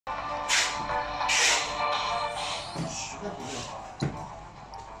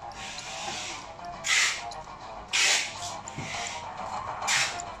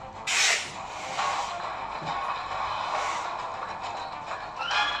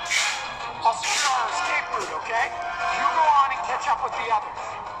Okay? You go on and catch up with the others.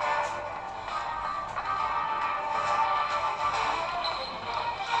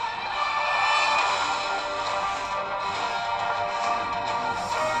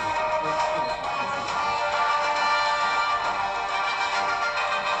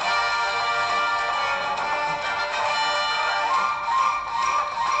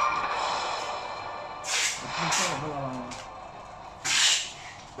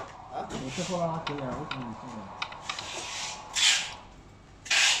这后拉可以啊，为什么你送的？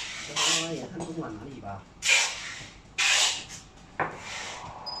这后拉也看不管哪里吧。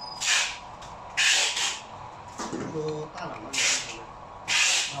比如说大佬那边，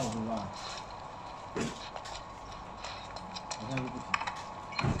那我不知道，好像是不行。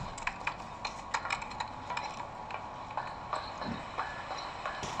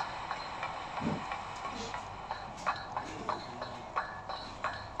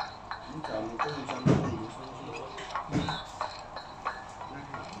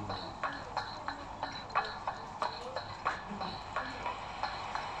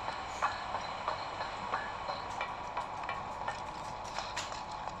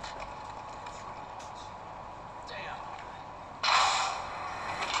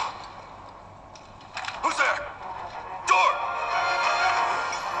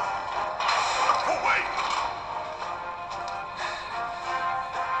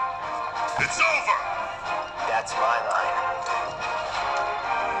It's over! That's my line.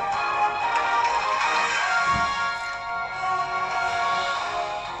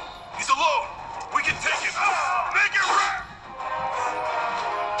 He's alone! We can take him! Make it rap!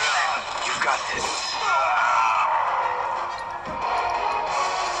 You got this.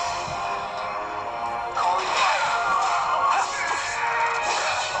 Calling fire.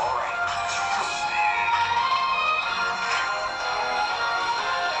 All right.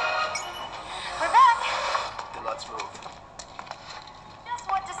 We're back. Then let's move. Just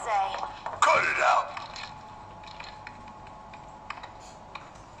what to say. Cut it out!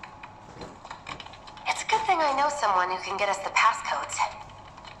 It's a good thing I know someone who can get us the passcodes.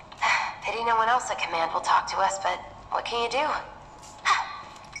 Pity no one else at command will talk to us, but what can you do?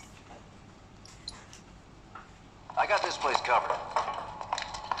 I got this place covered.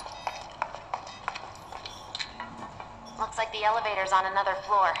 Looks like the elevator's on another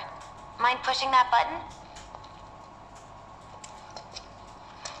floor. Mind pushing that button?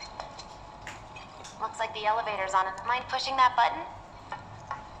 Looks like the elevator's on. Mind pushing that button?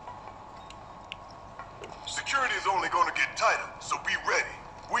 Security is only gonna get tighter, so be ready.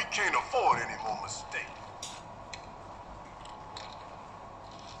 We can't afford any more mistakes.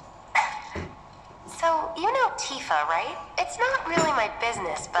 So, you know Tifa, right? It's not really my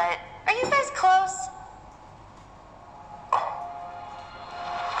business, but are you guys close?